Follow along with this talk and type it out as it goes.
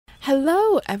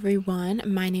Hello, everyone.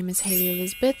 My name is Haley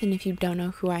Elizabeth, and if you don't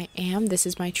know who I am, this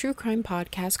is my true crime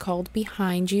podcast called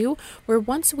Behind You, where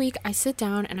once a week I sit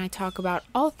down and I talk about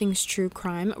all things true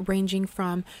crime, ranging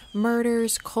from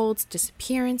murders, cults,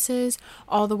 disappearances,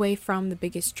 all the way from the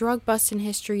biggest drug bust in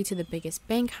history to the biggest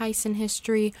bank heist in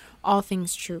history, all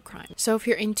things true crime. So if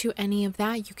you're into any of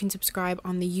that, you can subscribe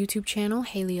on the YouTube channel,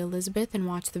 Haley Elizabeth, and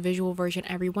watch the visual version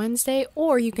every Wednesday,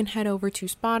 or you can head over to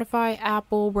Spotify,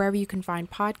 Apple, wherever you can find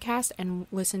podcasts, and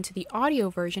listen to the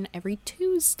audio version every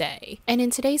Tuesday. And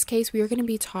in today's case, we are going to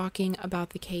be talking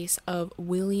about the case of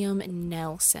William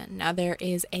Nelson. Now, there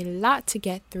is a lot to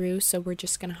get through, so we're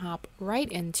just going to hop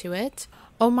right into it.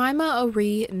 Omaima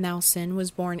Ori Nelson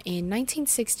was born in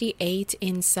 1968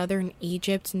 in southern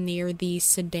Egypt near the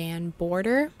Sudan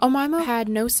border. Omaima had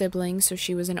no siblings, so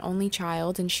she was an only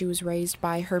child, and she was raised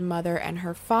by her mother and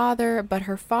her father, but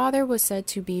her father was said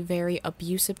to be very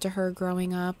abusive to her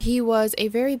growing up. He was a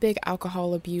very big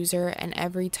alcohol abuser, and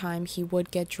every time he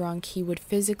would get drunk, he would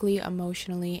physically,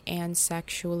 emotionally, and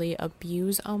sexually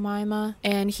abuse Omaima,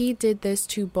 and he did this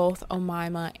to both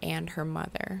Omaima and her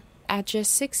mother. At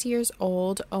just 6 years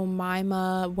old,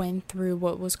 Omaima went through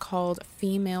what was called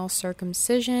female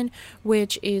circumcision,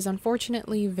 which is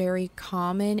unfortunately very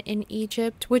common in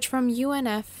Egypt, which from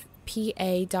UNFPA.org,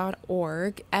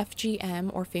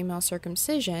 FGM, or female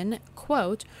circumcision,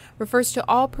 quote, refers to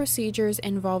all procedures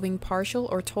involving partial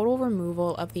or total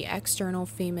removal of the external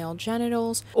female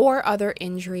genitals or other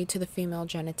injury to the female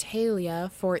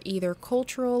genitalia for either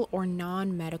cultural or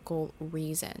non-medical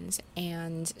reasons.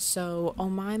 And so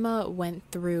Omaima went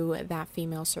through that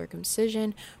female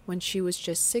circumcision when she was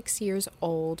just 6 years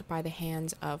old by the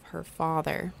hands of her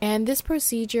father. And this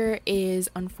procedure is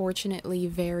unfortunately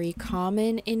very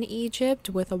common in Egypt,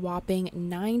 with a whopping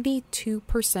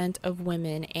 92% of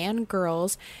women and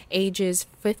girls ages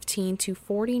 15 to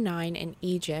 49 in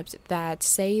Egypt that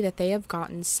say that they have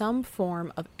gotten some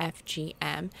form of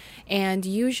FGM. And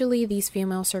usually these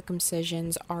female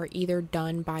circumcisions are either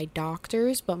done by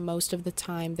doctors, but most of the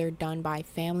time they're done by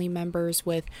family members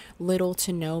with little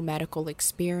to no medical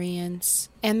experience.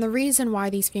 And the reason why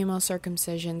these female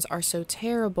circumcisions are so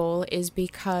terrible is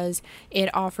because it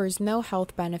offers no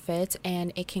health benefit,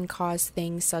 and it can cause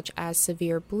things such as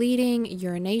severe bleeding,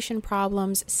 urination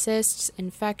problems, cysts,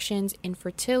 infections,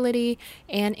 infertility,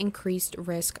 and increased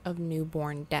risk of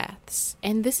newborn deaths.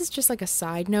 And this is just like a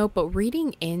side note, but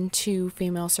reading into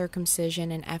female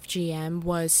circumcision and FGM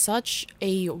was such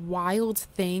a wild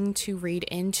thing to read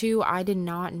into. I did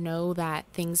not know that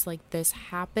things like this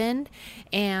happened,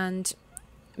 and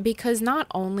because not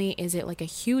only is it like a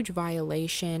huge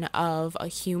violation of a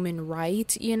human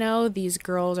right, these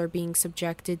girls are being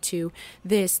subjected to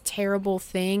this terrible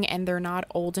thing, and they're not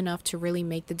old enough to really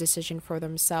make the decision for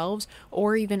themselves,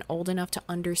 or even old enough to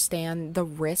understand the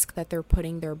risk that they're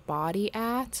putting their body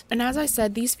at. And as I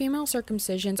said, these female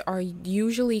circumcisions are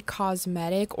usually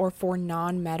cosmetic or for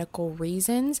non-medical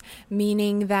reasons,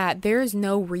 meaning that there's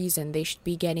no reason they should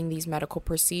be getting these medical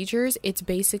procedures. It's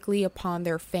basically upon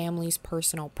their family's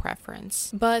personal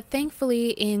preference. But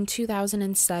thankfully, in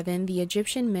 2007, the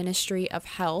Egyptian Ministry of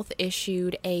Health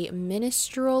issued a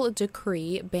ministerial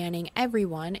decree banning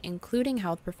everyone, including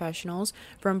health professionals,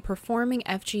 from performing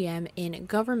FGM in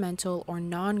governmental or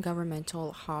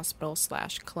non-governmental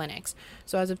hospitals/clinics.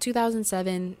 So as of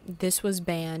 2007, this was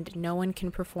banned. No one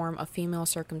can perform a female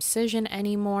circumcision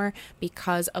anymore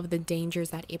because of the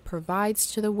dangers that it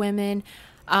provides to the women.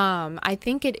 I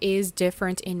think it is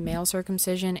different in male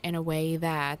circumcision in a way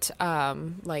that, I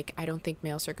don't think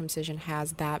male circumcision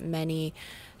has that many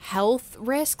health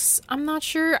risks. I'm not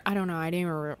sure. I don't know. I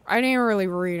didn't really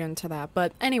read into that.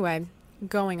 But anyway,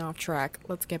 going off track,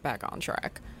 let's get back on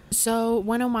track. So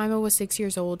when Omaima was 6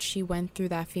 years old, she went through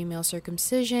that female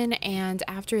circumcision, and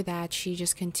after that, she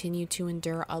just continued to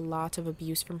endure a lot of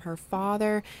abuse from her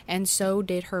father, and so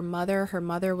did her mother. Her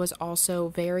mother was also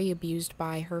very abused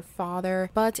by her father,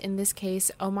 but in this case,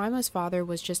 Omaima's father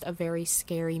was just a very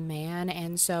scary man,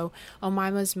 and so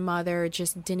Omaima's mother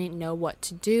just didn't know what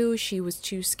to do. She was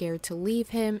too scared to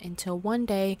leave him until one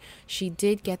day she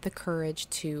did get the courage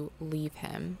to leave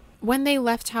him. When they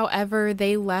left, however,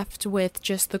 they left with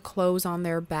just the clothes on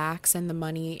their backs and the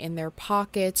money in their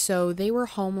pockets, so they were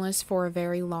homeless for a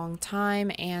very long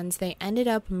time, and they ended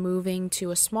up moving to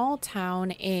a small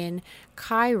town in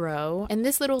Cairo. And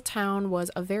this little town was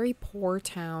a very poor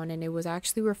town, and it was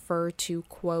actually referred to,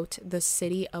 quote, the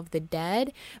city of the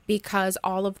dead, because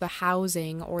all of the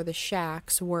housing or the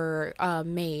shacks were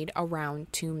made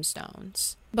around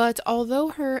tombstones. But although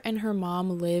her and her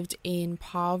mom lived in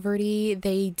poverty,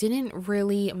 they didn't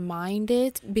really mind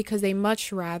it because they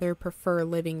much rather prefer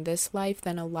living this life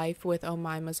than a life with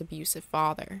Omima's abusive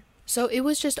father. So it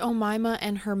was just Omima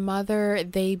and her mother.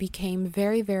 They became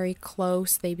very, very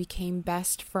close. They became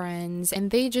best friends,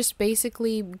 and they just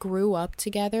basically grew up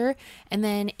together. And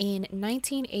then in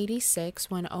 1986,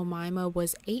 when Omima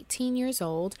was 18 years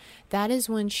old, that is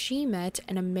when she met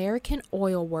an American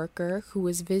oil worker who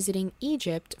was visiting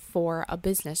Egypt for a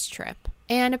business trip.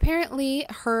 And apparently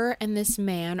her and this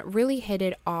man really hit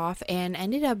it off and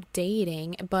ended up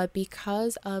dating, but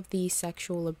because of the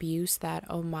sexual abuse that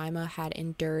Omima had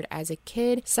endured as a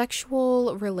kid,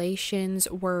 sexual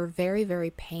relations were very,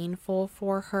 very painful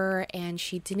for her, and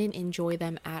she didn't enjoy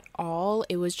them at all.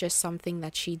 It was just something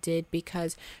that she did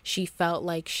because she felt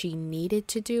like she needed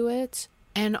to do it.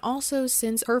 And also,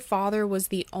 since her father was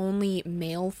the only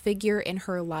male figure in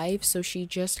her life, so she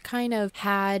just kind of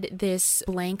had this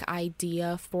blank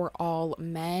idea for all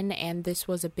men, and this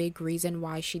was a big reason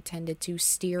why she tended to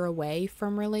steer away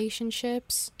from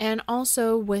relationships. And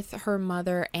also with her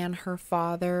mother and her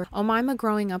father, Omima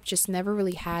growing up just never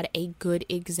really had a good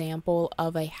example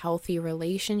of a healthy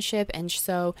relationship, and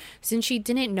so since she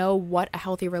didn't know what a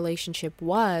healthy relationship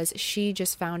was, she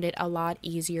just found it a lot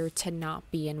easier to not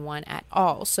be in one at all.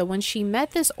 So when she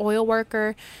met this oil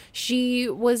worker, she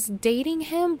was dating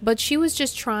him, but she was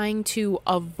just trying to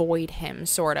avoid him,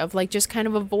 sort of like just kind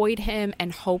of avoid him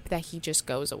and hope that he just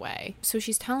goes away. So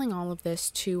she's telling all of this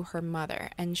to her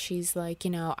mother, and she's like,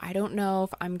 I don't know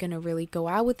if I'm gonna really go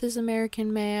out with this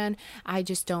American man. I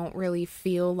just don't really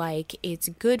feel like it's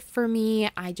good for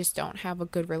me. I just don't have a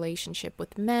good relationship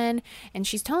with men. And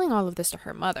she's telling all of this to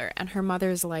her mother, and her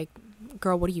mother's like,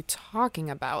 girl, what are you talking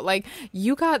about? Like,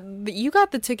 you got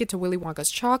the ticket to Willy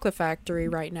Wonka's chocolate factory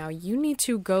right now. You need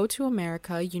to go to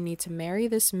America. You need to marry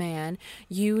this man.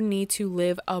 You need to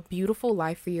live a beautiful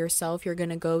life for yourself. You're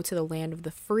going to go to the land of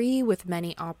the free with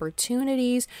many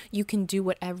opportunities. You can do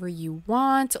whatever you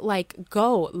want. Like,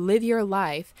 go live your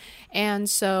life. And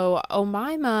so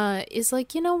Omima is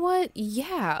like, you know what?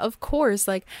 Yeah, of course.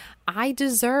 Like, I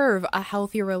deserve a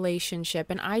healthy relationship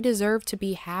and I deserve to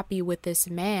be happy with this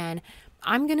man.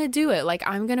 I'm going to do it. Like,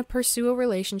 I'm going to pursue a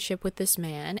relationship with this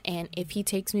man. And if he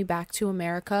takes me back to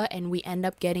America and we end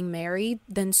up getting married,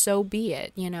 then so be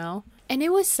it, And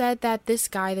it was said that this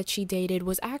guy that she dated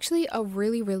was actually a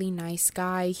really, really nice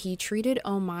guy. He treated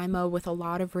Omima with a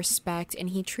lot of respect and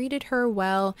he treated her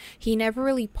well. He never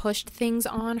really pushed things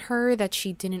on her that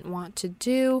she didn't want to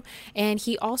do. And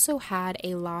he also had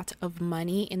a lot of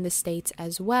money in the States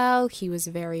as well. He was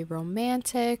very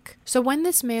romantic. So when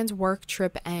this man's work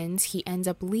trip ends, he ends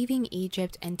up leaving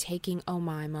Egypt and taking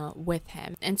Omima with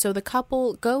him. And so the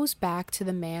couple goes back to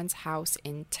the man's house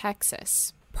in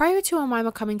Texas. Prior to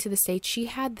Omima coming to the States, she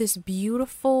had this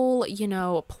beautiful,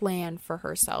 plan for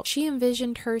herself. She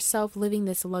envisioned herself living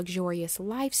this luxurious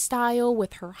lifestyle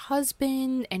with her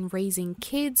husband and raising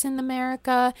kids in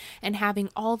America and having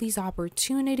all these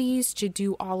opportunities to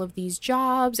do all of these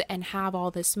jobs and have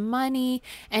all this money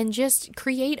and just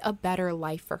create a better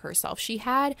life for herself. She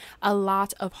had a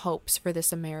lot of hopes for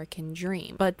this American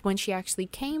dream. But when she actually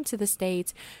came to the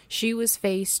States, she was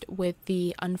faced with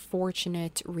the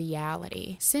unfortunate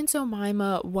reality. Since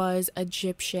Omima was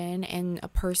Egyptian and a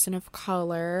person of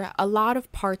color, a lot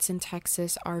of parts in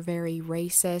Texas are very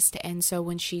racist, and so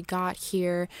when she got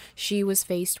here, she was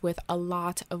faced with a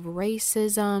lot of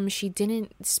racism. She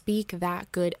didn't speak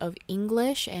that good of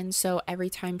English, and so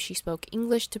every time she spoke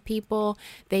English to people,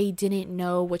 they didn't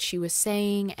know what she was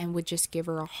saying and would just give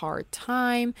her a hard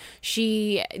time.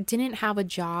 She didn't have a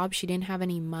job. She didn't have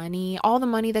any money. All the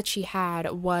money that she had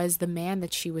was the man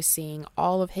that she was seeing.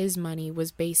 All of his money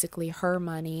was basically her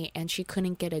money, and she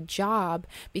couldn't get a job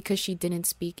because she didn't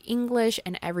speak English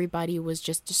and everybody was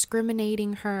just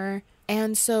discriminating her.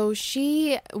 And so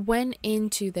she went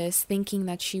into this thinking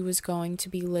that she was going to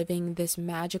be living this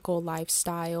magical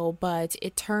lifestyle, but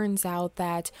it turns out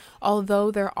that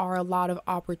although there are a lot of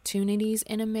opportunities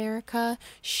in America,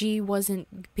 she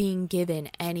wasn't being given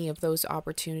any of those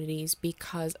opportunities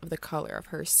because of the color of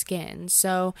her skin.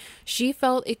 So she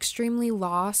felt extremely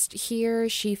lost here.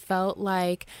 She felt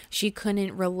like she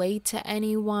couldn't relate to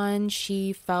anyone.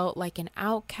 She felt like an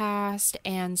outcast,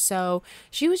 and so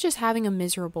she was just having a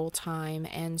miserable time.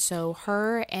 And so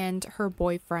her and her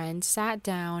boyfriend sat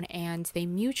down and they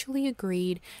mutually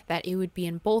agreed that it would be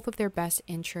in both of their best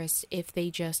interests if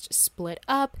they just split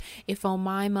up, if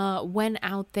Omima went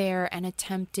out there and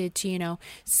attempted to,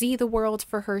 see the world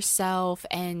for herself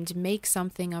and make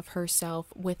something of herself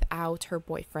without her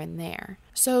boyfriend there.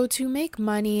 So to make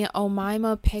money,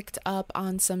 Omaima picked up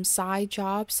on some side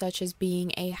jobs such as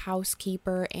being a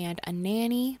housekeeper and a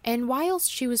nanny. And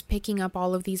whilst she was picking up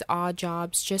all of these odd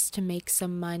jobs just to make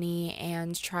some money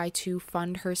and try to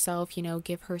fund herself,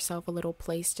 give herself a little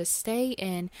place to stay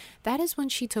in, that is when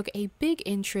she took a big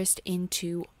interest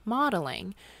into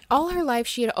modeling. All her life,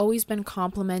 she had always been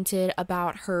complimented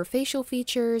about her facial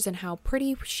features and how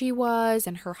pretty she was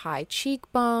and her high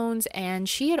cheekbones, and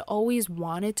she had always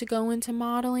wanted to go into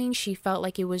modeling. She felt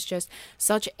like it was just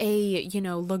such a,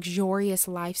 luxurious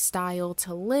lifestyle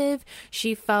to live.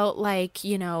 She felt like,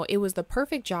 it was the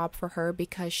perfect job for her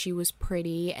because she was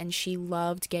pretty and she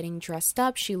loved getting dressed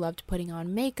up. She loved putting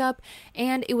on makeup,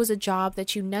 and it was a job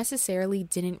that you necessarily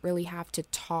didn't really have to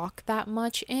talk that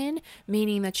much in,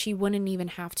 meaning that she wouldn't even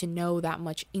have to know that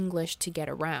much English to get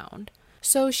around.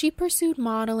 So she pursued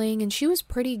modeling and she was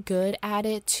pretty good at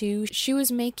it too. She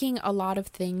was making a lot of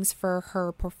things for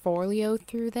her portfolio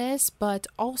through this, but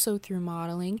also through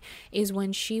modeling is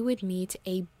when she would meet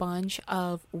a bunch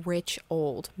of rich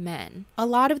old men. A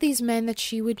lot of these men that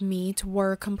she would meet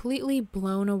were completely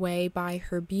blown away by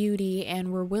her beauty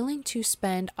and were willing to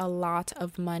spend a lot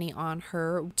of money on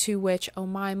her, to which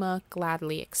Omaima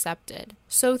gladly accepted.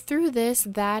 So through this,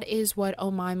 that is what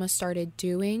Omaima started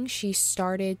doing. She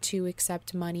started to accept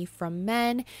money from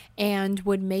men and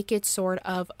would make it sort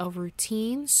of a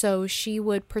routine. So she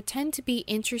would pretend to be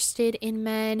interested in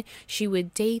men, she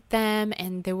would date them,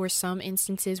 and there were some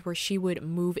instances where she would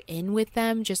move in with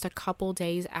them just a couple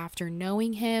days after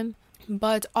knowing him.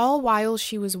 But all while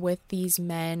she was with these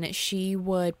men, she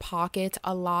would pocket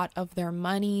a lot of their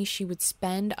money. She would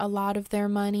spend a lot of their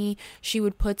money. She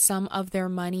would put some of their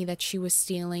money that she was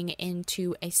stealing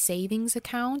into a savings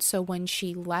account. So when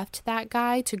she left that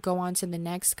guy to go on to the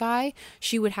next guy,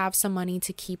 she would have some money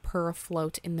to keep her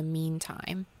afloat in the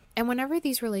meantime. And whenever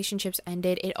these relationships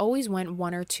ended, it always went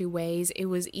one or two ways. It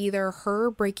was either her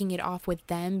breaking it off with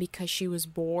them because she was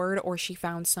bored or she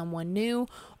found someone new,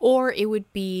 or it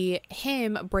would be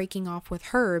him breaking off with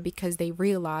her because they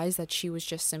realized that she was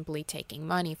just simply taking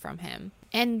money from him.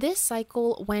 And this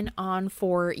cycle went on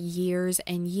for years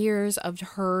and years of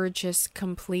her just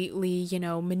completely,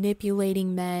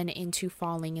 manipulating men into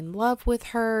falling in love with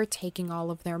her, taking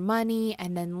all of their money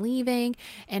and then leaving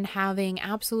and having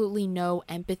absolutely no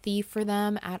empathy for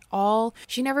them at all.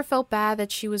 She never felt bad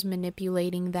that she was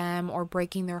manipulating them or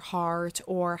breaking their heart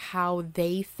or how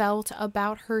they felt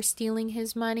about her stealing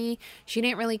his money. She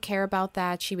didn't really care about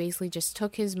that. She basically just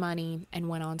took his money and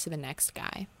went on to the next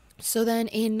guy. So then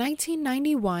in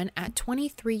 1991, at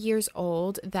 23 years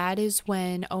old, that is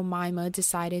when Omaima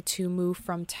decided to move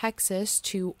from Texas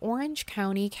to Orange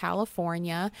County,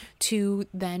 California, to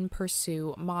then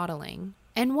pursue modeling.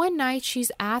 And one night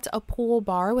she's at a pool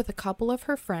bar with a couple of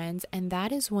her friends, and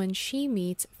that is when she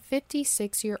meets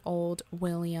 56-year-old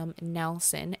William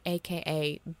Nelson,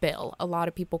 aka Bill. A lot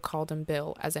of people called him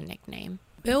Bill as a nickname.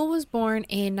 Bill was born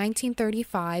in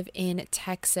 1935 in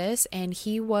Texas, and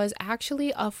he was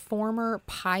actually a former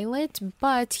pilot,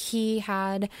 but he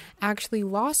had actually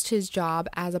lost his job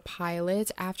as a pilot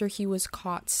after he was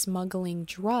caught smuggling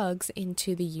drugs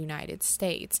into the United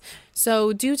States.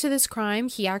 So due to this crime,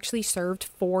 he actually served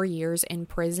 4 years in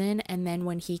prison, and then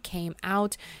when he came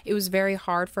out, it was very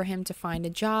hard for him to find a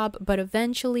job, but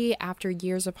eventually, after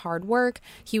years of hard work,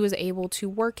 he was able to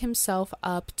work himself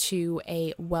up to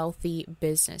a wealthy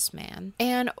businessman.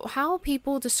 And how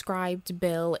people described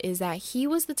Bill is that he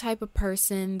was the type of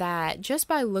person that just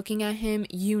by looking at him,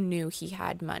 you knew he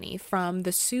had money. From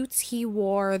the suits he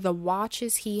wore, the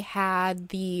watches he had,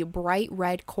 the bright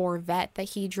red Corvette that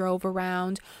he drove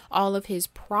around, all of his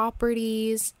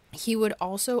properties. He would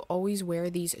also always wear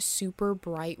these super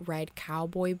bright red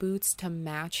cowboy boots to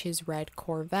match his red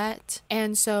Corvette.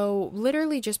 And so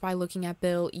literally just by looking at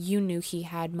Bill, you knew he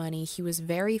had money. He was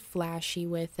very flashy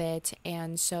with it.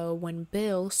 And so when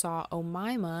Bill saw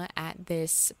Omaima at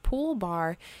this pool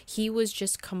bar, he was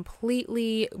just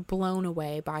completely blown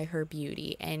away by her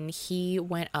beauty, and he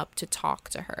went up to talk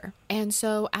to her. And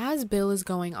so as Bill is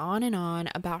going on and on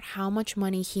about how much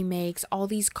money he makes, all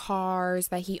these cars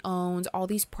that he owns, all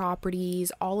these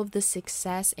properties, all of the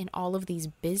success in all of these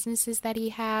businesses that he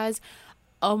has,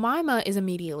 Omaima is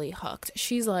immediately hooked.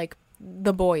 She's like,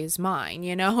 the boy is mine,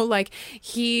 like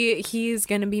he's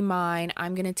gonna be mine.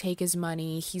 I'm gonna take his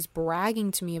money. He's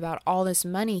bragging to me about all this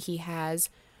money he has.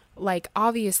 like,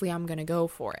 obviously I'm gonna go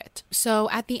for it. So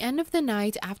at the end of the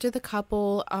night, after the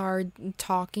couple are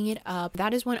talking it up,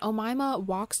 that is when Omaima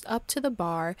walks up to the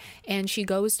bar and she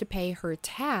goes to pay her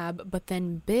tab, but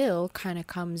then Bill kind of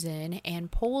comes in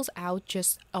and pulls out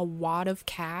just a wad of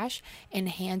cash and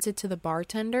hands it to the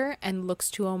bartender and looks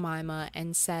to Omaima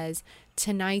and says,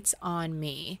 "Tonight's on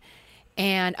me."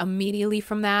 And immediately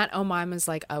from that, Omaima's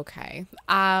like, okay,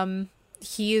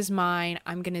 he is mine.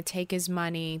 I'm going to take his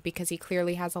money because he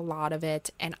clearly has a lot of it.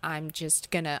 And I'm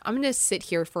going to sit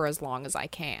here for as long as I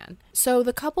can. So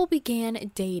the couple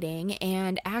began dating,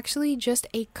 and actually just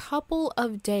a couple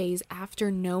of days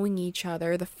after knowing each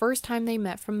other, the first time they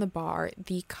met from the bar,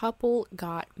 the couple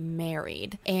got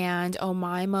married. And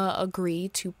Omaima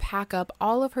agreed to pack up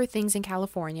all of her things in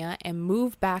California and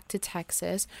move back to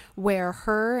Texas, where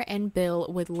her and Bill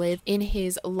would live in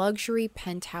his luxury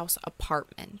penthouse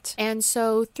apartment. And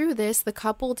so through this, the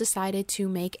couple decided to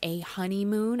make a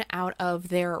honeymoon out of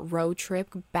their road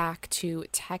trip back to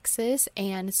Texas.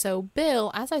 And so Bill,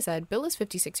 as I said, Bill is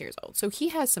 56 years old, so he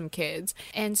has some kids.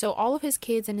 And so all of his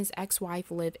kids and his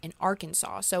ex-wife live in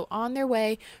Arkansas. So on their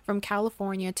way from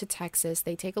California to Texas,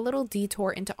 they take a little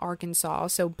detour into Arkansas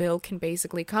so Bill can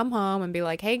basically come home and be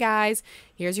like, "Hey guys,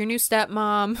 here's your new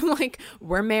stepmom. Like,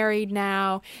 we're married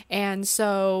now." And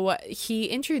so he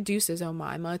introduces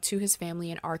Omaima to his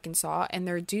family in Arkansas, and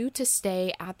they're due to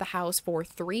stay at the house for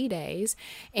 3 days.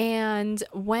 And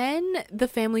when the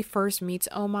family first meets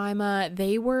Omaima,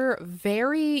 they were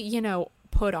very,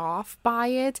 put off by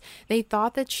it. They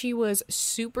thought that she was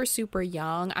super, super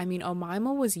young. I mean,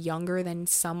 Omaima was younger than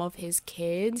some of his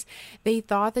kids. They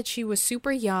thought that she was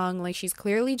super young, like she's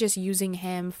clearly just using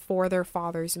him for their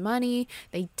father's money.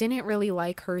 They didn't really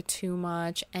like her too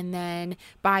much. And then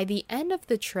by the end of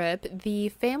the trip, the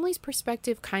family's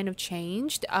perspective kind of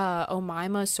changed.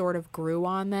 Omaima sort of grew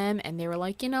on them, and they were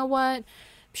like, "You know what?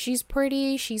 She's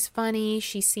pretty, she's funny,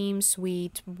 she seems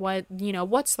sweet.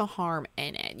 What's the harm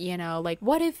in it? Like,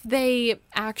 what if they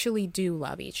actually do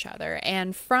love each other?"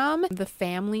 And from the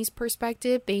family's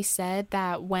perspective, they said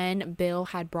that when Bill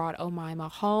had brought Omaima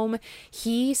home,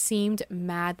 he seemed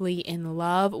madly in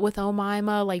love with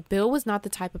Omaima. Like, Bill was not the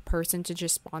type of person to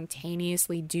just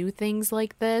spontaneously do things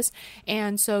like this.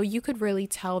 And so you could really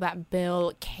tell that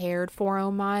Bill cared for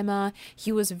Omaima.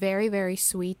 He was very, very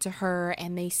sweet to her,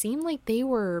 and they seemed like they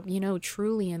were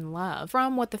truly in love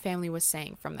from what the family was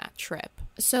saying from that trip.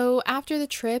 So after the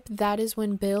trip, that is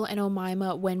when Bill and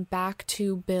Omaima went back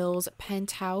to Bill's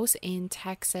penthouse in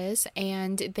Texas,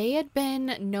 and they had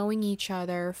been knowing each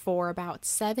other for about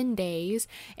 7 days,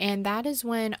 and that is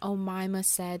when Omaima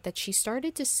said that she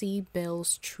started to see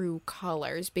Bill's true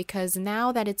colors, because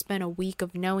now that it's been a week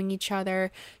of knowing each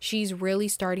other, she's really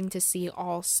starting to see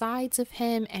all sides of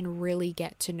him and really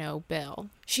get to know Bill.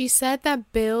 She said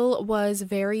that Bill was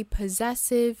very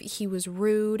possessive, he was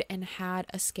rude, and had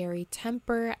a scary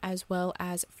temper, as well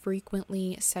as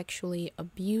frequently sexually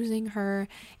abusing her,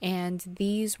 and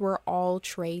these were all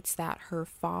traits that her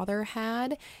father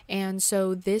had. And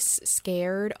so this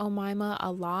scared Omaima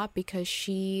a lot, because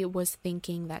she was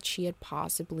thinking that she had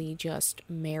possibly just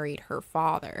married her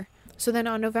father. So then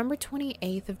on November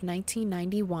 28th of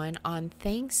 1991, on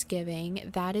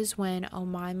Thanksgiving, that is when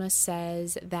Omaima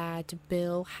says that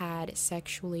Bill had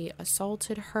sexually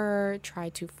assaulted her,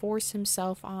 tried to force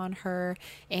himself on her,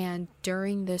 and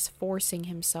during this forcing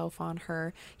himself on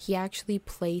her, he actually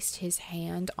placed his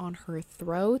hand on her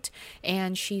throat,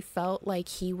 and she felt like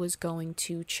he was going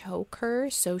to choke her,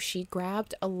 so she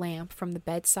grabbed a lamp from the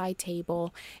bedside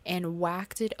table and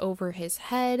whacked it over his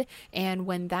head, and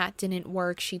when that didn't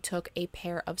work, she took a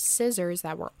pair of scissors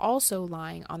that were also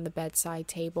lying on the bedside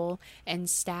table and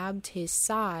stabbed his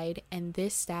side, and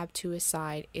this stab to his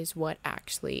side is what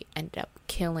actually ended up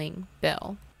killing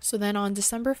Bill. So then on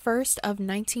December 1st of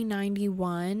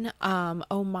 1991,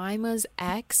 Omaima's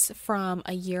ex from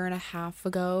a year and a half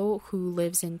ago, who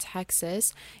lives in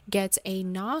Texas, gets a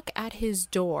knock at his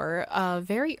door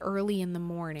very early in the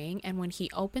morning, and when he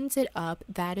opens it up,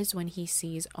 that is when he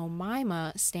sees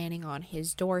Omaima standing on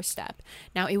his doorstep.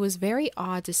 Now, it was very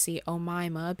odd to see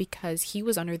Omaima, because he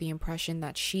was under the impression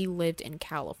that she lived in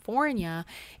California,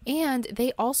 and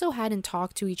they also hadn't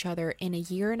talked to each other in a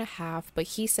year and a half, but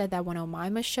he said that when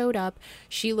Omaima showed up,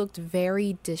 she looked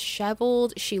very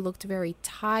disheveled, she looked very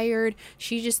tired,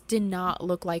 she just did not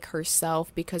look like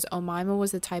herself, because Omaima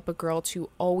was the type of girl to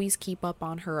always keep up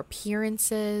on her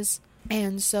appearances.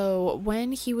 And so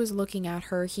when he was looking at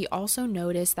her, he also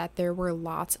noticed that there were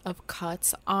lots of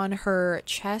cuts on her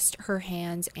chest, her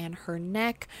hands, and her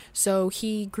neck. So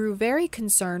he grew very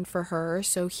concerned for her.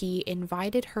 So he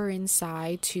invited her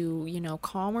inside to,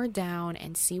 calm her down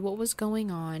and see what was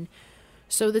going on.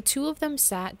 So the two of them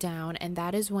sat down, and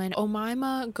that is when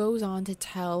Omaima goes on to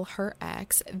tell her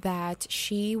ex that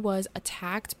she was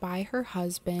attacked by her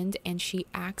husband and she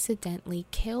accidentally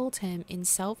killed him in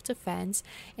self-defense,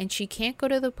 and she can't go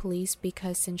to the police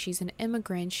because since she's an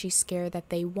immigrant, she's scared that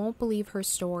they won't believe her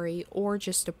story or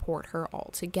just deport her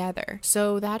altogether.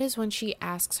 So that is when she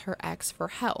asks her ex for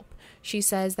help. She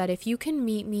says that if you can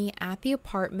meet me at the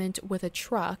apartment with a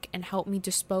truck and help me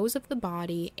dispose of the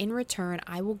body, in return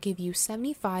I will give you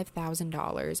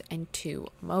 $75,000 and 2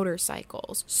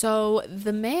 motorcycles. So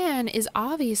the man is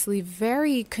obviously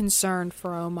very concerned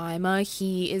for Omaima.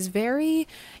 He is very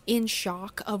in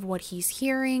shock of what he's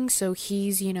hearing. So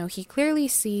he's, he clearly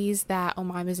sees that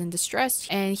Omaima's in distress,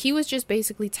 and he was just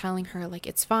basically telling her, like,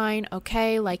 it's fine,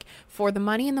 okay, like, for the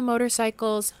money and the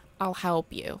motorcycles, I'll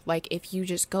help you. Like, if you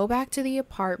just go back to the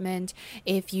apartment,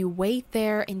 if you wait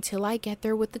there until I get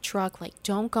there with the truck, like,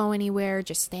 don't go anywhere,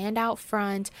 just stand out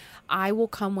front, I will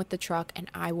come with the truck and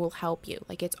I will help you.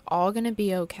 Like, it's all gonna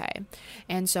be okay.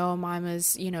 And so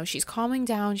Mama's, she's calming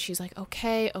down. She's like,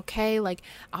 okay, like,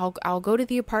 I'll go to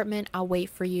the apartment, I'll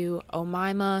wait for you.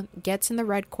 Omaima gets in the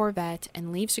red Corvette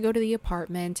and leaves to go to the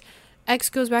apartment.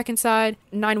 X goes back inside,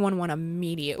 911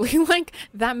 immediately. Like,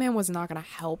 that man was not going to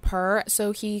help her.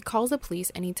 So he calls the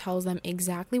police and he tells them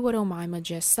exactly what Omaima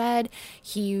just said.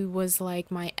 He was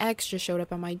like, my ex just showed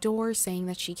up at my door saying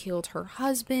that she killed her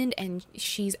husband and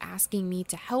she's asking me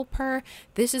to help her.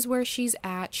 This is where she's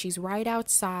at. She's right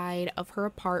outside of her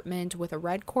apartment with a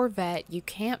red Corvette. You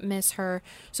can't miss her.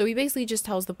 So he basically just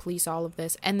tells the police all of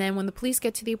this. And then when the police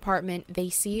get to the apartment,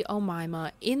 they see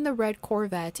Omaima in the red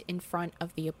Corvette in front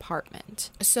of the apartment.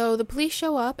 So the police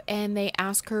show up and they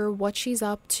ask her what she's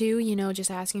up to,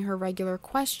 just asking her regular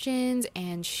questions,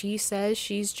 and she says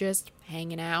she's just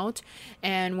hanging out.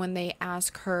 And when they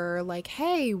ask her, like,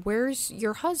 hey, where's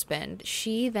your husband,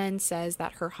 she then says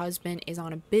that her husband is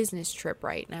on a business trip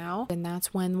right now. And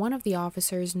that's when one of the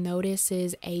officers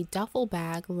notices a duffel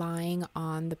bag lying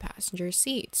on the passenger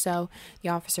seat. So the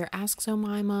officer asks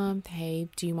Omaima, hey,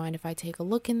 do you mind if I take a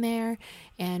look in there?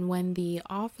 And when the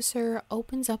officer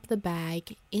opens up the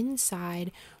bag,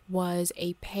 inside was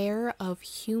a pair of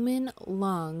human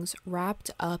lungs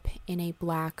wrapped up in a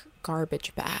black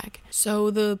garbage bag. So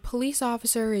the police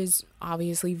officer is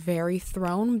obviously very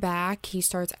thrown back. He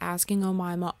starts asking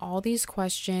Omaima all these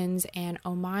questions, and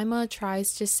Omaima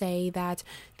tries to say that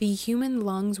the human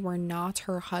lungs were not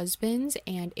her husband's,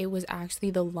 and it was actually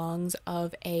the lungs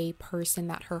of a person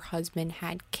that her husband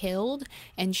had killed,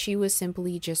 and she was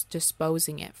simply just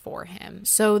disposing it for him.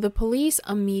 So the police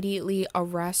immediately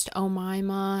arrest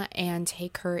Omaima and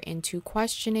take her into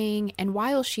questioning, and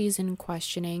while she's in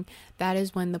questioning, that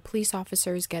is when the police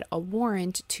officers get a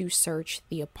warrant to search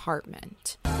the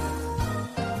apartment.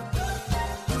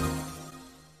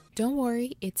 Don't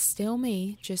worry, it's still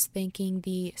me, just thanking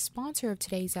the sponsor of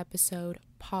today's episode,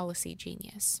 Policy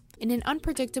Genius. In an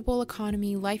unpredictable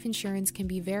economy, life insurance can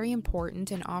be very important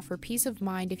and offer peace of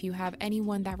mind if you have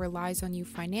anyone that relies on you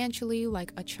financially,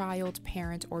 like a child,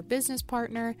 parent, or business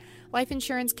partner. Life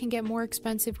insurance can get more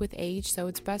expensive with age, so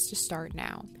it's best to start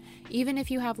now. Even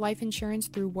if you have life insurance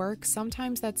through work,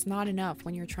 sometimes that's not enough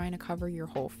when you're trying to cover your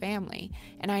whole family.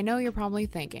 And I know you're probably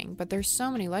thinking, but there's so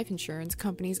many life insurance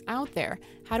companies out there.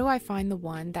 How do I find the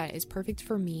one that is perfect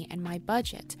for me and my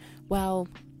budget? Well,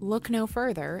 look no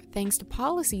further. Thanks to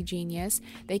Policy Genius,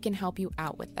 they can help you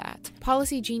out with that.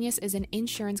 Policy Genius is an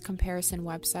insurance comparison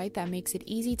website that makes it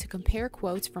easy to compare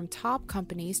quotes from top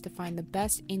companies to find the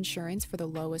best insurance for the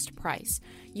lowest price.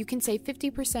 You can save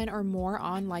 50% or more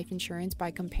on life insurance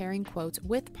by comparing quotes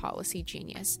with Policy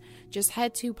Genius. Just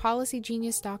head to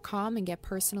policygenius.com and get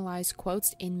personalized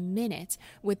quotes in minutes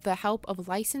with the help of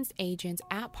licensed agents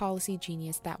at Policy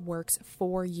Genius that works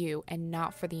for you and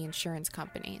not for the insurance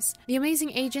companies. The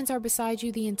amazing agents are beside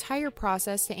you the entire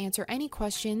process to answer any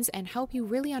questions and help you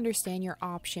really understand your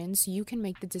options so you can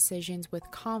make the decisions with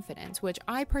confidence, which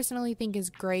I personally think is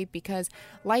great because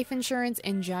life insurance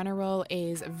in general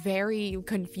is very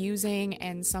confusing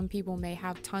and some people may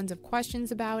have tons of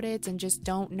questions about it and just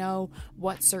don't know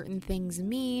what certain things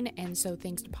mean, and so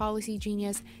thanks to Policy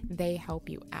Genius, they help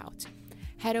you out.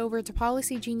 Head over to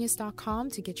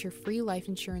policygenius.com to get your free life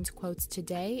insurance quotes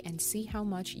today and see how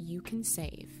much you can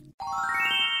save.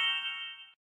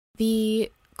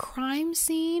 The crime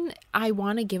scene, I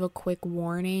want to give a quick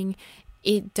warning.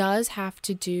 It does have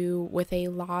to do with a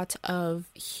lot of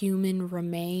human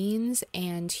remains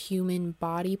and human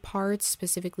body parts,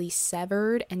 specifically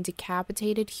severed and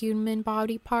decapitated human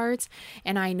body parts.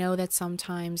 And I know that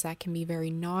sometimes that can be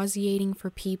very nauseating for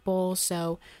people.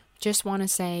 So just want to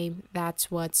say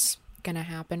that's what's gonna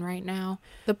happen right now.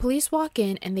 The police walk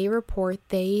in and they report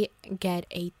they get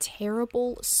a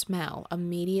terrible smell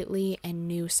immediately and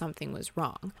knew something was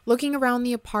wrong. Looking around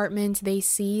the apartment, they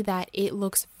see that it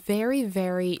looks very,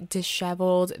 very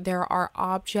disheveled. There are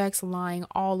objects lying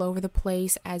all over the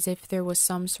place as if there was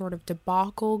some sort of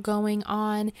debacle going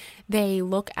on. They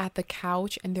look at the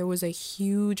couch and there was a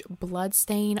huge blood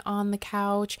stain on the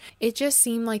couch. It just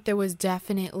seemed like there was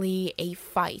definitely a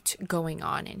fight going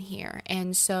on in here.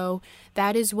 And so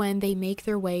that is when they make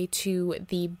their way to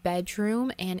the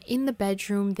bedroom, and in the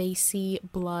bedroom they see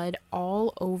blood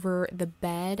all over the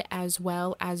bed, as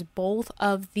well as both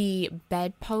of the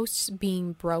bedposts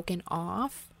being broken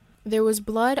off. There was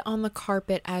blood on the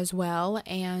carpet as well,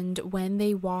 and when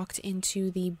they walked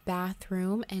into the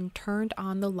bathroom and turned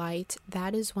on the light,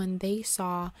 that is when they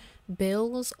saw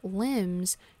Bill's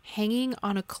limbs hanging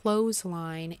on a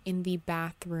clothesline in the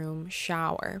bathroom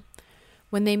shower.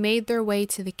 When they made their way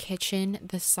to the kitchen,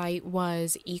 the sight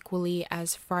was equally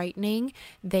as frightening.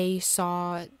 They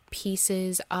saw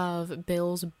pieces of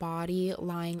Bill's body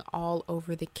lying all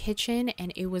over the kitchen,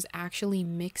 and it was actually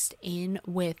mixed in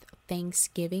with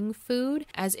Thanksgiving food,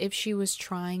 as if she was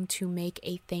trying to make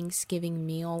a Thanksgiving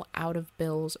meal out of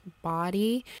Bill's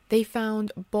body. They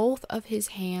found both of his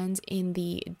hands in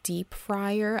the deep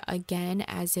fryer, again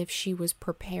as if she was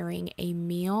preparing a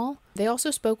meal. They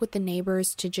also spoke with the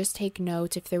neighbors to just take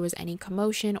note if there was any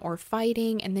commotion or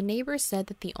fighting, and the neighbors said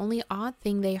that the only odd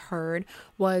thing they heard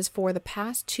was for the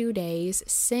past 2 days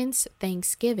since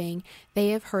Thanksgiving, they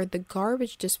have heard the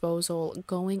garbage disposal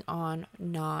going on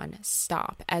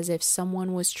non-stop, as if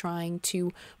someone was trying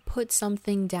to put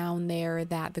something down there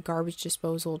that the garbage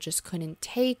disposal just couldn't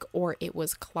take, or it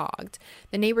was clogged.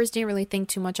 The neighbors didn't really think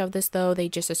too much of this though. They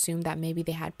just assumed that maybe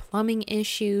they had plumbing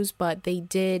issues, but they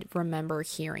did remember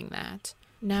hearing that.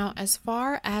 Now, as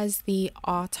far as the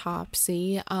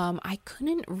autopsy, I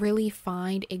couldn't really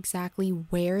find exactly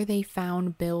where they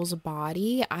found Bill's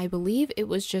body. I believe it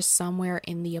was just somewhere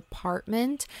in the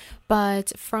apartment,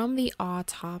 but from the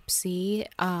autopsy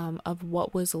of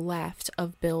what was left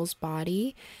of Bill's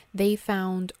body, they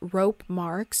found rope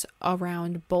marks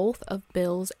around both of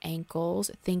Bill's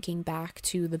ankles, thinking back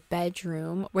to the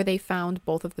bedroom where they found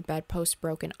both of the bedposts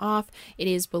broken off. It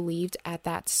is believed at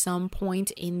that some point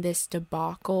in this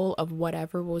debacle of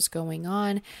whatever was going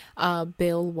on,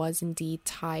 Bill was indeed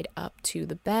tied up to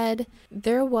the bed.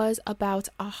 There was about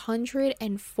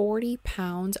 140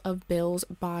 pounds of Bill's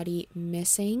body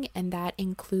missing, and that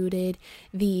included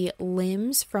the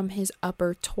limbs from his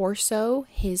upper torso,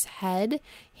 his head,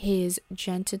 his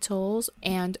genitals,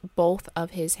 and both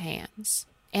of his hands.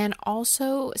 And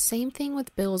also, same thing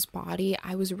with Bill's body.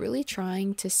 I was really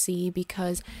trying to see,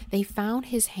 because they found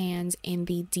his hands in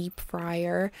the deep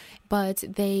fryer, but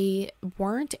they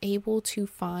weren't able to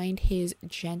find his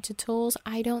genitals,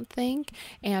 I don't think.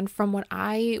 And from what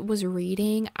I was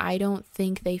reading, I don't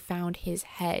think they found his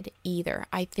head either.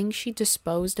 I think she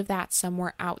disposed of that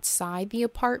somewhere outside the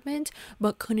apartment,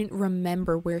 but couldn't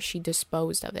remember where she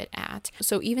disposed of it at.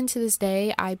 So even to this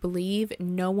day, I believe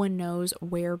no one knows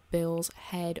where Bill's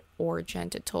head or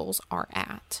genitals are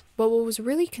at. But what was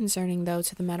really concerning though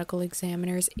to the medical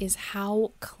examiners is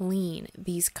how clean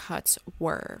these cuts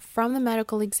were. From the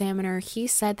medical examiner, he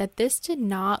said that this did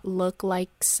not look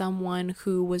like someone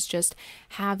who was just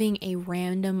having a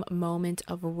random moment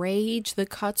of rage. The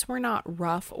cuts were not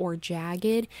rough or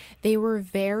jagged. They were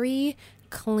very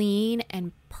clean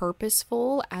and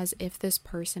purposeful, as if this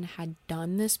person had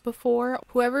done this before.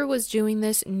 Whoever was doing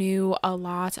this knew a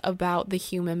lot about the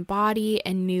human body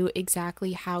and knew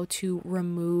exactly how to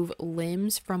remove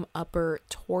limbs from upper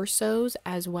torsos,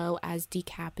 as well as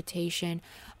decapitation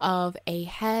of a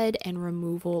head and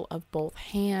removal of both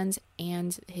hands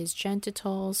and his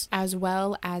genitals, as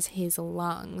well as his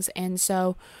lungs. And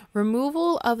so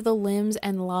removal of the limbs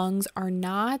and lungs are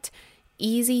not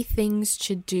easy things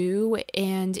to do,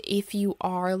 and if you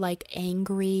are like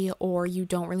angry or you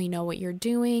don't really know what you're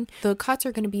doing, the cuts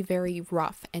are going to be very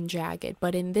rough and jagged.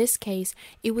 But in this case,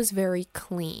 it was very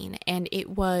clean, and it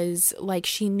was like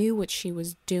she knew what she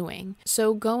was doing.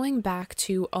 So going back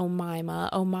to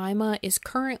Omaima is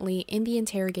currently in the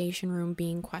interrogation room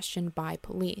being questioned by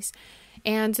police.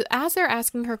 And as they're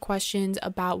asking her questions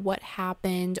about what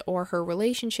happened or her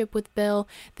relationship with Bill,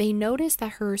 they noticed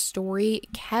that her story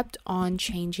kept on on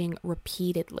changing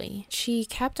repeatedly. She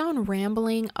kept on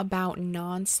rambling about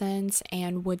nonsense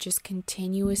and would just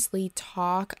continuously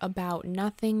talk about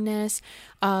nothingness.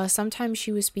 Sometimes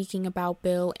she was speaking about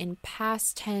Bill in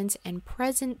past tense and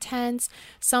present tense.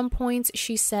 Some points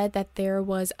she said that there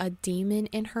was a demon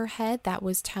in her head that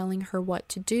was telling her what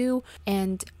to do,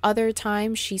 and other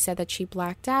times she said that she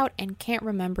blacked out and can't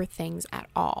remember things at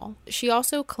all. She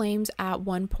also claims at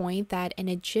one point that an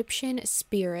Egyptian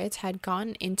spirit had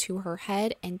gotten into her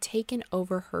head and taken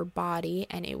over her body,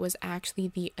 and it was actually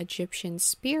the Egyptian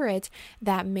spirit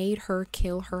that made her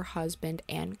kill her husband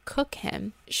and cook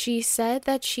him. She said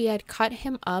that she had cut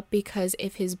him up because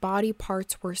if his body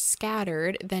parts were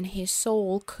scattered, then his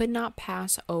soul could not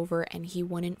pass over and he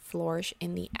wouldn't flourish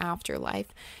in the afterlife.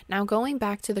 Now, going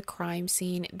back to the crime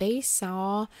scene, they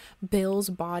saw Bill's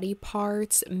body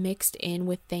parts mixed in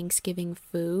with Thanksgiving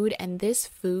food, and this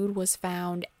food was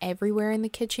found everywhere in the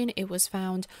kitchen. It was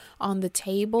found on the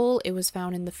table, it was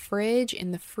found in the fridge,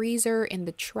 in the freezer, in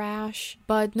the trash.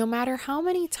 But no matter how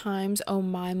many times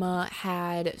Omaima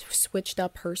had switched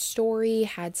up her story,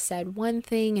 had said one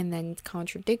thing and then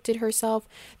contradicted herself,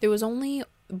 there was only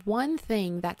one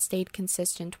thing that stayed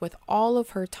consistent with all of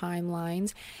her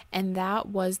timelines, and that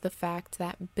was the fact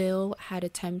that Bill had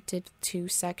attempted to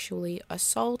sexually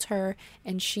assault her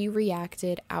and she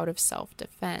reacted out of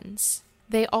self-defense.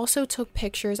 They also took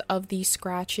pictures of the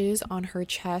scratches on her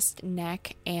chest,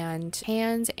 neck, and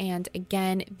hands, and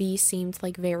again, these seemed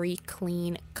like very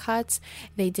clean cuts.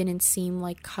 They didn't seem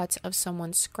like cuts of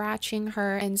someone scratching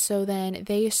her, and so then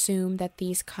they assumed that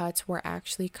these cuts were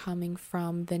actually coming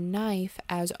from the knife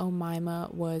as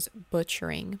Omaima was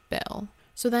butchering Bill.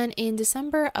 So then in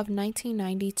December of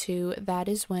 1992, that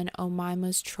is when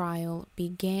Omaima's trial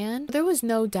began. There was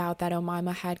no doubt that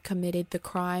Omaima had committed the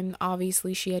crime.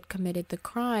 Obviously, she had committed the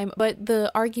crime, but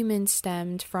the argument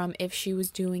stemmed from if she was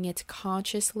doing it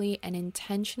consciously and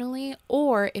intentionally,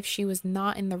 or if she was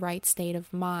not in the right state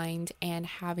of mind and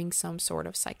having some sort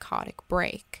of psychotic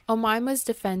break. Omaima's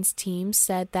defense team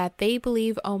said that they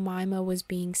believe Omaima was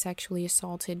being sexually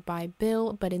assaulted by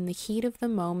Bill, but in the heat of the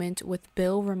moment, with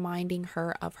Bill reminding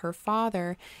her of her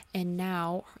father and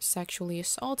now sexually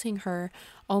assaulting her,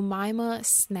 Omaima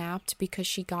snapped because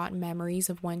she got memories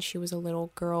of when she was a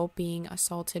little girl being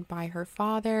assaulted by her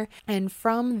father, and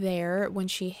from there, when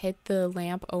she hit the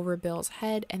lamp over Bill's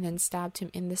head and then stabbed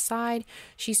him in the side,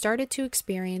 she started to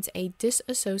experience a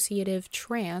dissociative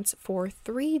trance for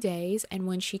 3 days, and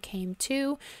when she came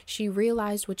to, she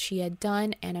realized what she had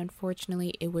done, and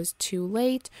unfortunately it was too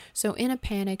late, so in a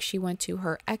panic she went to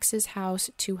her ex's house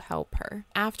to help her.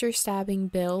 After stabbing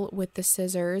Bill with the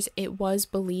scissors, it was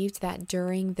believed that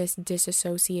during this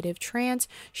dissociative trance,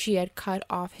 she had cut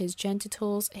off his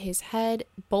genitals, his head,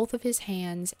 both of his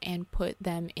hands, and put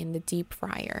them in the deep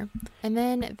fryer. And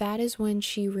then that is when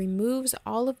she removes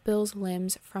all of Bill's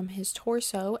limbs from his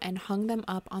torso and hung them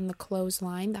up on the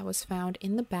clothesline that was found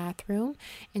in the bathroom,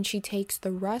 and she takes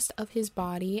the rest of his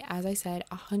body. As I said,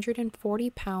 140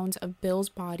 pounds of Bill's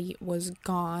body was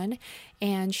gone,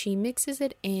 and she mixes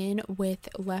it in with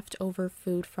leftover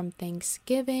food from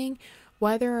Thanksgiving.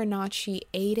 Whether or not she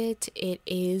ate it, it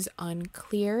is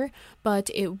unclear, but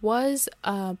it was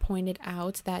pointed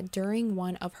out that during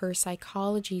one of her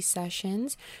psychology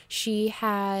sessions, she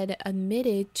had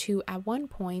admitted to, at one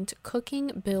point,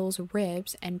 cooking Bill's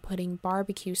ribs and putting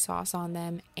barbecue sauce on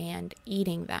them and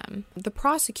eating them. The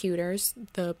prosecutors,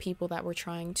 the people that were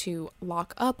trying to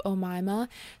lock up Omaima,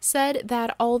 said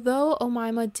that although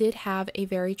Omaima did have a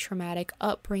very traumatic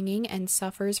upbringing and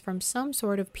suffers from some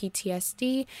sort of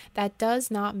PTSD, that does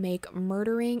not make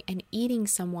murdering and eating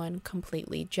someone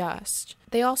completely just.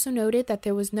 They also noted that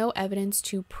there was no evidence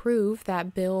to prove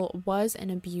that Bill was an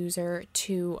abuser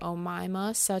to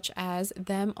Omaima, such as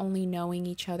them only knowing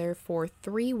each other for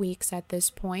 3 weeks at this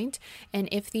point, and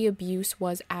if the abuse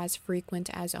was as frequent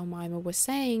as Omaima was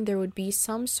saying, there would be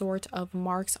some sort of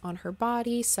marks on her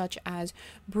body, such as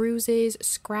bruises,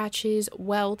 scratches,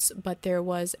 welts, but there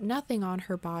was nothing on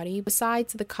her body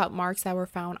besides the cut marks that were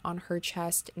found on her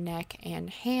chest, neck, and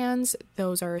hands.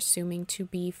 Those are assuming to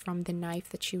be from the knife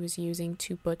that she was using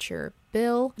to butcher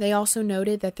Bill. They also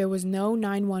noted that there was no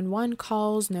 911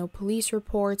 calls, no police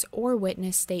reports, or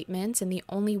witness statements, and the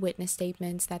only witness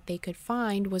statements that they could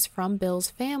find was from Bill's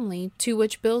family, to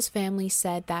which Bill's family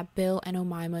said that Bill and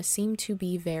Omaima seemed to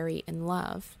be very in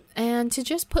love. And to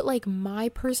just put like my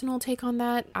personal take on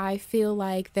that, I feel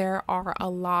like there are a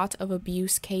lot of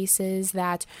abuse cases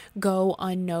that go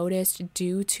unnoticed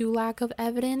due to lack of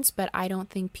evidence, but I don't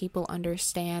think people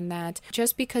understand that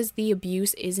just because the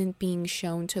abuse isn't being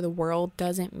shown to the world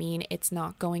doesn't mean it's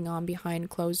not going on behind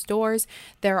closed doors.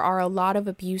 There are a lot of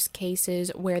abuse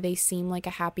cases where they seem like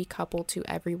a happy couple to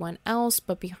everyone else,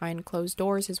 but behind closed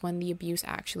doors is when the abuse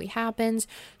actually happens.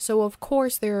 So of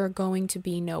course there are going to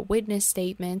be no witness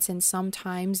statements, and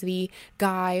sometimes the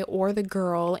guy or the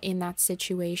girl in that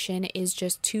situation is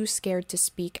just too scared to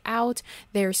speak out.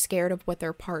 They're scared of what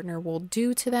their partner will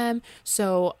do to them.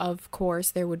 So of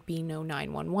course there would be no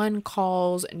 911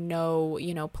 calls, no,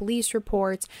 police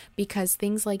reports, because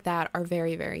things like that are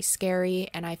very, very scary.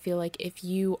 And I feel like if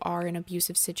you are in an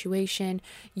abusive situation,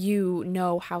 you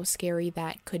know how scary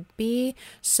that could be.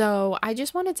 So I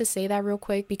just wanted to say that real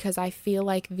quick, because I feel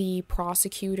like the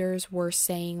prosecutors were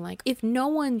saying like, if no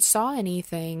one saw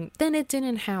anything, then it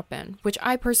didn't happen, which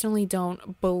I personally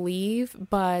don't believe,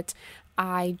 but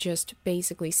I just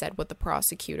basically said what the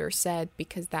prosecutor said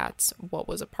because that's what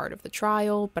was a part of the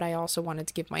trial, but I also wanted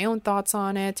to give my own thoughts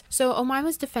on it. So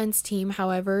Omima's defense team,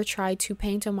 however, tried to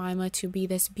paint Omima to be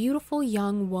this beautiful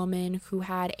young woman who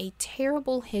had a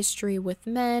terrible history with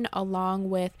men along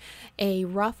with a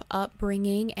rough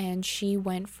upbringing, and she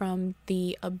went from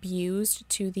the abused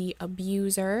to the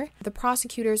abuser. The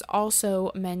prosecutors also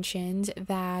mentioned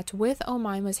that with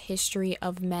Omima's history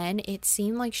of men, it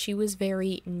seemed like she was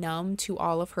very numb to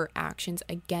all of her actions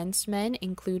against men,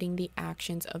 including the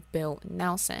actions of Bill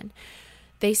Nelson.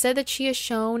 They said that she has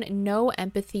shown no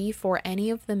empathy for any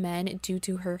of the men due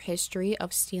to her history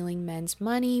of stealing men's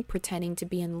money, pretending to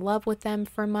be in love with them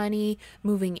for money,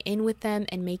 moving in with them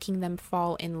and making them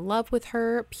fall in love with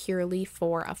her purely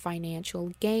for a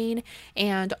financial gain,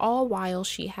 and all while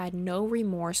she had no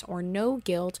remorse or no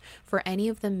guilt for any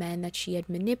of the men that she had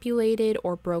manipulated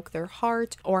or broke their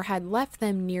heart or had left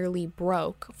them nearly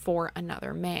broke for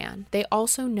another man. They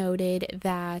also noted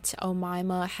that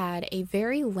Omima had a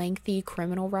very lengthy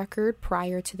criminal record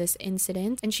prior to this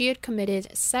incident, and she had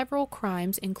committed several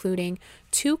crimes, including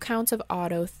 2 counts of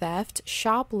auto theft,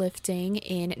 shoplifting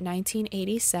in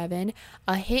 1987,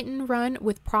 a hit and run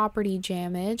with property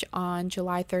damage on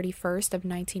July 31st of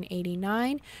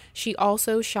 1989. She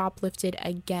also shoplifted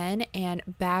again, and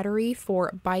battery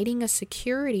for biting a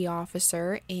security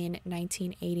officer in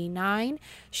 1989.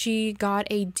 She got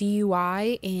a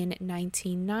DUI in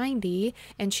 1990,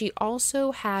 and she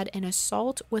also had an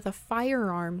assault with a firearm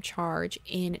charge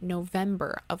in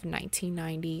November of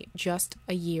 1990, just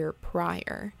a year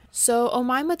prior. So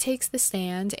Omima takes the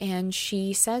stand, and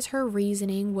she says her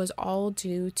reasoning was all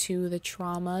due to the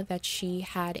trauma that she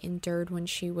had endured when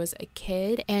she was a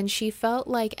kid, and she felt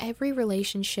like every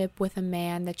relationship with a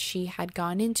man that she had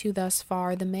gone into thus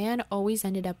far, the man always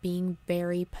ended up being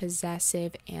very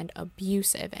possessive and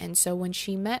abusive. And so when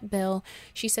she met Bill,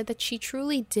 she said that she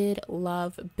truly did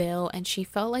love Bill, and she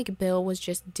felt like Bill was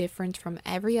just different from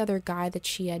every other guy that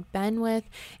she had been with,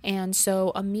 and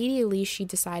so immediately she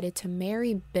decided to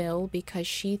marry Bill because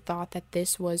she thought that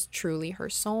this was truly her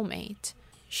soulmate.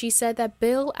 She said that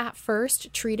Bill at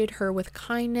first treated her with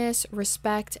kindness,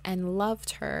 respect, and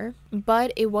loved her,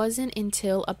 but it wasn't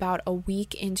until about a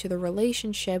week into the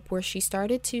relationship where she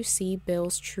started to see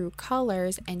Bill's true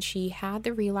colors, and she had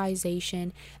the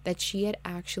realization that she had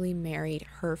actually married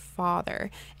her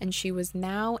father, and she was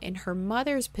now in her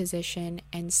mother's position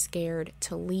and scared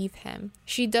to leave him.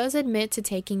 She does admit to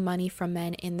taking money from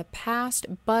men in the past,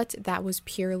 but that was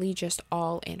purely just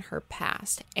all in her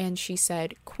past, and she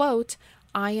said, quote,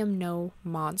 "I am no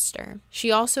monster."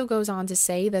 She also goes on to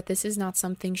say that this is not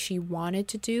something she wanted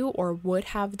to do or would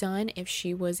have done if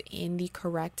she was in the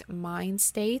correct mind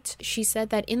state. She said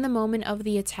that in the moment of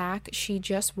the attack, she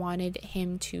just wanted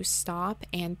him to stop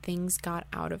and things got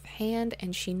out of hand,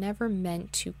 and she never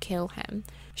meant to kill him.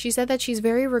 She said that she's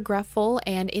very regretful,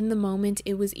 and in the moment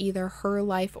it was either her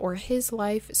life or his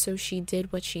life, so she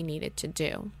did what she needed to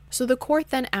do. So the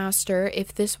court then asked her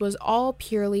if this was all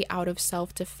purely out of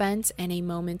self-defense and a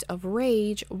moment of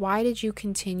rage, why did you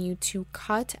continue to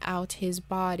cut out his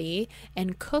body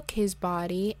and cook his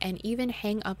body and even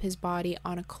hang up his body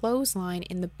on a clothesline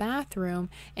in the bathroom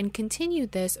and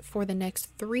continued this for the next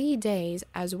 3 days,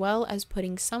 as well as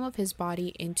putting some of his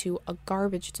body into a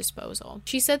garbage disposal?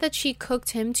 She said that she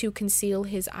cooked him him to conceal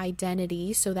his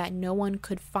identity so that no one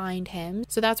could find him.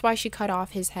 So that's why she cut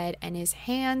off his head and his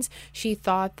hands. She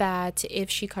thought that if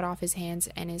she cut off his hands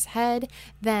and his head,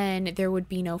 then there would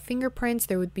be no fingerprints,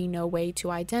 there would be no way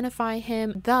to identify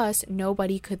him, thus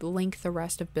nobody could link the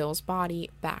rest of Bill's body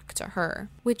back to her.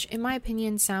 Which in my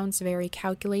opinion sounds very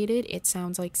calculated. It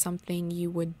sounds like something you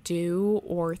would do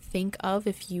or think of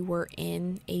if you were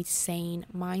in a sane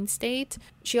mind state.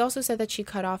 She also said that she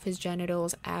cut off his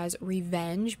genitals as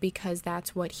revenge because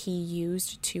that's what he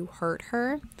used to hurt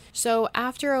her. So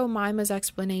after Omima's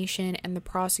explanation and the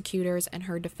prosecutors and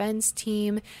her defense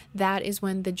team, that is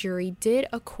when the jury did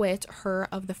acquit her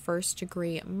of the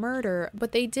first-degree murder,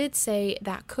 but they did say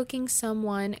that cooking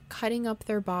someone, cutting up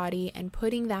their body, and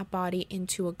putting that body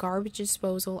into a garbage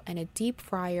disposal and a deep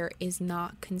fryer is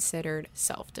not considered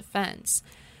self-defense.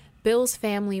 Bill's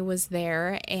family was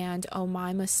there, and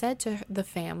Omima said to the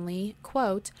family,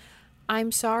 quote,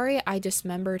 "I'm sorry I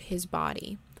dismembered his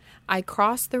body. I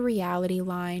crossed the reality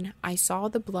line, I saw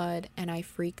the blood, and I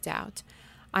freaked out.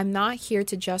 I'm not here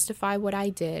to justify what I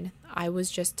did. I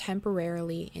was just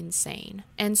temporarily insane."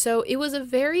 And so it was a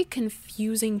very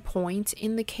confusing point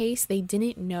in the case. They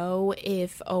didn't know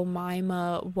if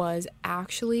Omima was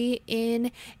actually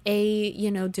in a,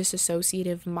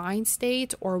 disassociative mind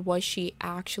state, or was she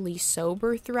actually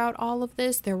sober throughout all of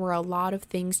this. There were a lot of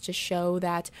things to show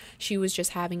that she was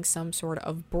just having some sort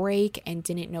of break and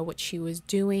didn't know what she was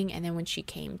doing, and then when she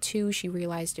came to, she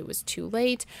realized it was too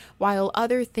late, while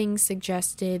other things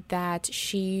suggested that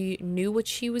she knew what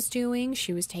she was doing.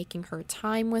 She was taking her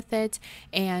time with it,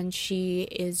 and she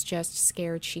is just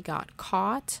scared she got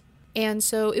caught. And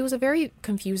so it was a very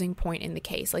confusing point in the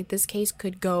case. Like, this case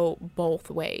could go both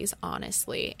ways,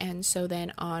 honestly. And so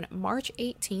then on March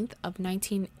 18th of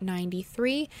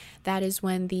 1993, that is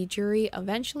when the jury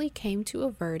eventually came to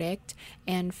a verdict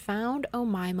and found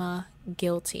Omima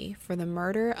guilty for the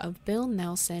murder of Bill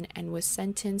Nelson and was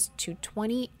sentenced to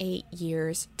 28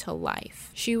 years to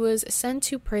life. She was sent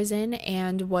to prison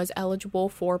and was eligible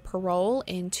for parole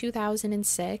in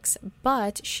 2006,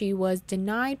 but she was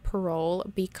denied parole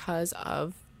because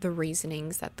of the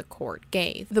reasonings that the court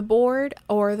gave. The board,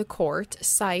 or the court,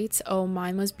 cites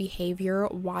Omima's behavior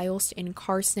whilst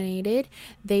incarcerated.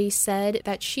 They said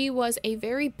that she was a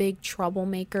very big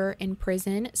troublemaker in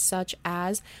prison, such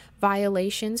as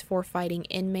violations for fighting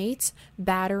inmates,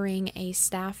 battering a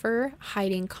staffer,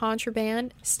 hiding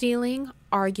contraband, stealing,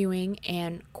 arguing,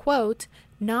 and, quote,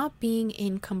 not being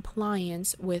in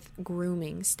compliance with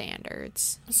grooming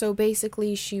standards. So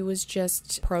basically she was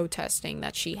just protesting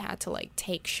that she had to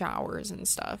take showers and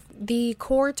stuff. The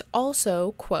court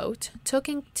also, quote, took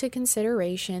into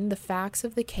consideration the facts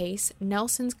of the case,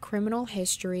 Nelson's criminal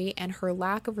history, and her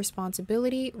lack of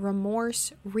responsibility,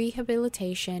 remorse,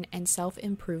 rehabilitation, and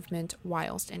self-improvement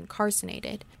whilst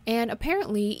incarcerated. And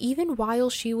apparently, even while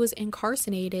she was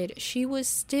incarcerated, she was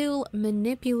still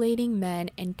manipulating men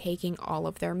and taking all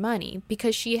of their money,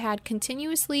 because she had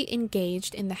continuously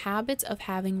engaged in the habits of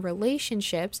having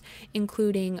relationships,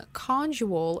 including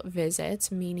conjugal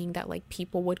visits, meaning that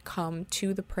people would come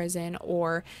to the prison,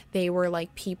 or they were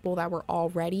people that were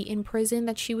already in prison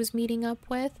that she was meeting up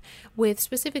with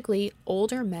specifically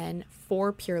older men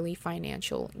for purely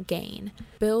financial gain.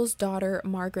 Bill's daughter,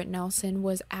 Margaret Nelson,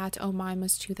 was at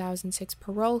Omima's 2006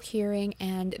 parole hearing,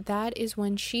 and that is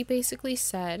when she basically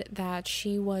said that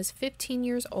she was 15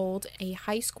 years old, a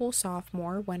high school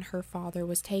sophomore, when her father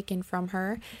was taken from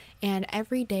her, and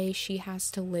every day she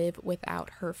has to live without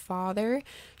her father.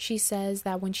 She says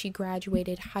that when she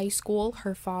graduated high school,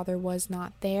 her father was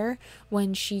not there.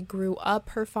 When she grew up,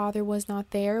 her father was not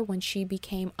there. When she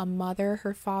became a mother,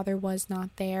 her father was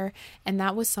not there. And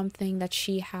that was something that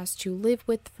she has to live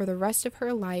with for the rest of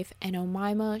her life, and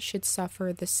Omima should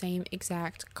suffer the same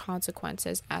exact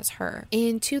consequences as her.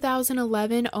 In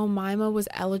 2011, Omima was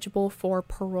eligible for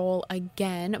parole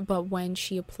again, but when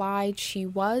she applied, she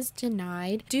was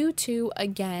denied due to,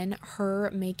 again, her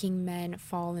making men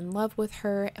fall in love with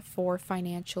her for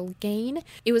financial gain.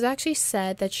 It was actually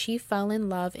said that she fell in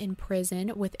love in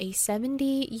prison with a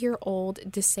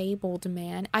 70-year-old disabled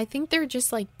man. I think they're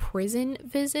just prison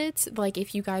visits.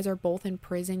 If you guys are both in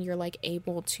prison, you're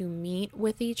able to meet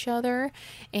with each other.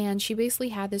 And she basically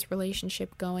had this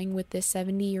relationship going with this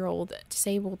 70-year-old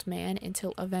disabled man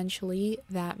until eventually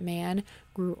that man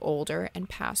grew older and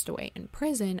passed away in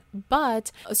prison.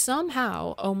 But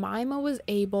somehow Omaima was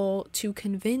able to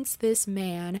convince this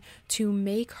man to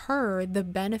make her the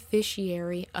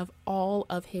beneficiary of all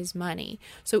of his money.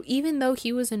 So even though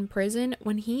he was in prison,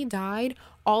 when he died,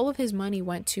 all of his money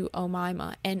went to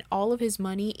Omaima, and all of his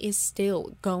money is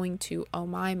still going to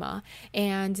Omaima.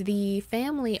 And the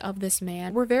family of this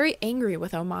man were very angry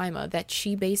with Omaima that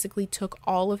she basically took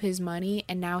all of his money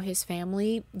and now his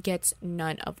family gets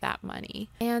none of that money.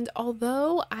 And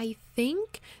although I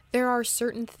think there are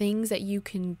certain things that you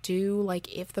can do,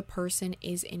 like if the person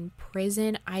is in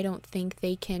prison, I don't think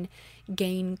they can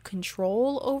gain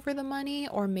control over the money,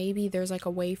 or maybe there's like a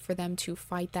way for them to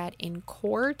fight that in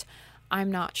court. I'm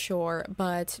not sure,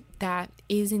 but that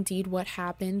is indeed what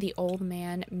happened. The old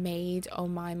man made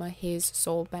Omaima his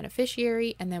sole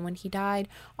beneficiary, and then when he died,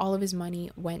 all of his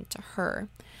money went to her.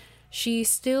 She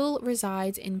still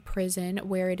resides in prison,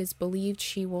 where it is believed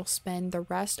she will spend the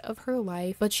rest of her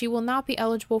life, but she will not be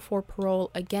eligible for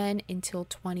parole again until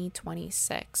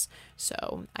 2026.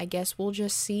 So I guess we'll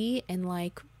just see in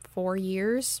like 4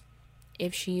 years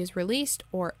if she is released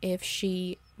or if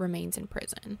she remains in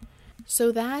prison.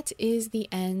 So that is the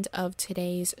end of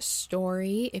today's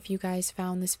story. If you guys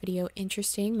found this video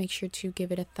interesting, make sure to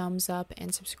give it a thumbs up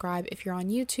and subscribe if you're on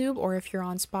YouTube, or if you're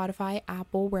on Spotify,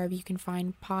 Apple, wherever you can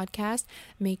find podcasts.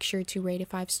 Make sure to rate it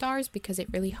 5 stars because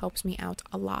it really helps me out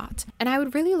a lot. And I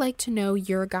would really like to know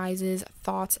your guys'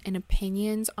 thoughts and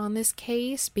opinions on this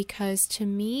case, because to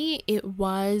me it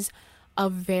was a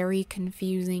very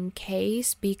confusing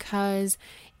case, because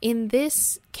in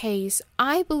this case,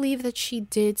 I believe that she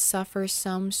did suffer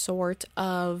some sort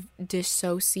of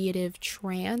dissociative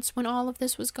trance when all of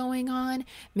this was going on.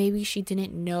 Maybe she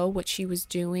didn't know what she was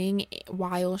doing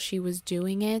while she was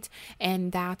doing it,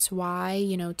 and that's why,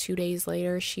 2 days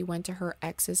later she went to her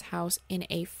ex's house in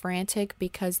a frantic,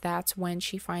 because that's when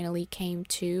she finally came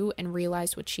to and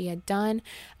realized what she had done.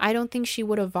 I don't think she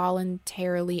would have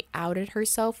voluntarily outed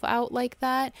herself out like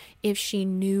that if she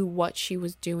knew what she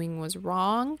was doing was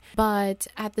wrong. But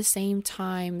at the same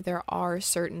time, there are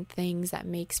certain things that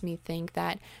makes me think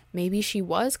that maybe she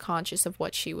was conscious of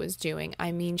what she was doing.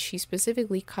 I mean, she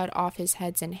specifically cut off his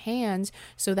heads and hands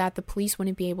so that the police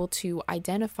wouldn't be able to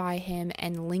identify him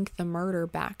and link the murder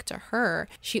back to her.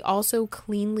 She also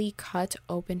cleanly cut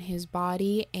open his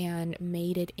body and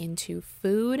made it into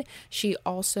food. She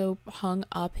also hung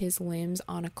up his limbs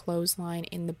on a clothesline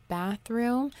in the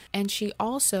bathroom, and she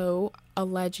also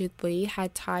allegedly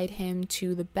had tied him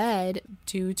to the bed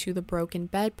due to the broken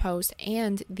bedpost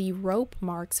and the rope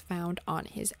marks found on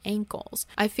his ankles.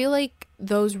 I feel like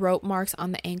those rope marks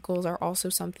on the ankles are also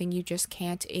something you just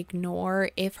can't ignore.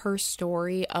 If her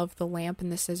story of the lamp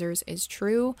and the scissors is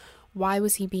true, why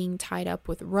was he being tied up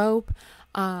with rope?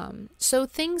 So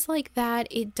things like that,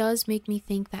 it does make me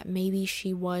think that maybe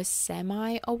she was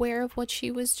semi-aware of what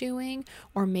she was doing,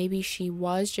 or maybe she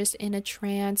was just in a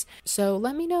trance. So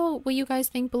let me know what you guys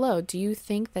think below. Do you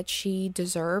think that she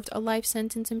deserved a life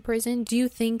sentence in prison? Do you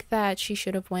think that she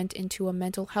should have went into a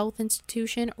mental health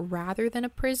institution rather than a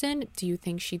prison? Do you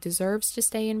think she deserves to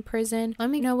stay in prison? Let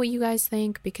me know what you guys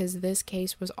think, because this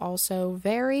case was also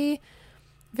very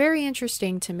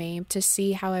interesting to me to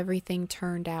see how everything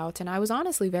turned out. And I was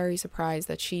honestly very surprised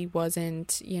that she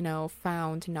wasn't,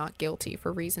 found not guilty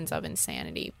for reasons of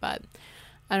insanity. But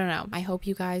I don't know. I hope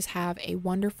you guys have a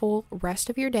wonderful rest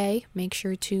of your day. Make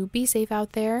sure to be safe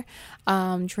out there.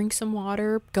 Drink some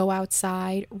water, go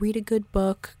outside, read a good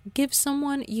book, give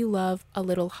someone you love a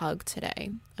little hug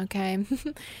today. Okay?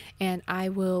 And I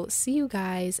will see you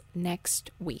guys next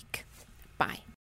week. Bye.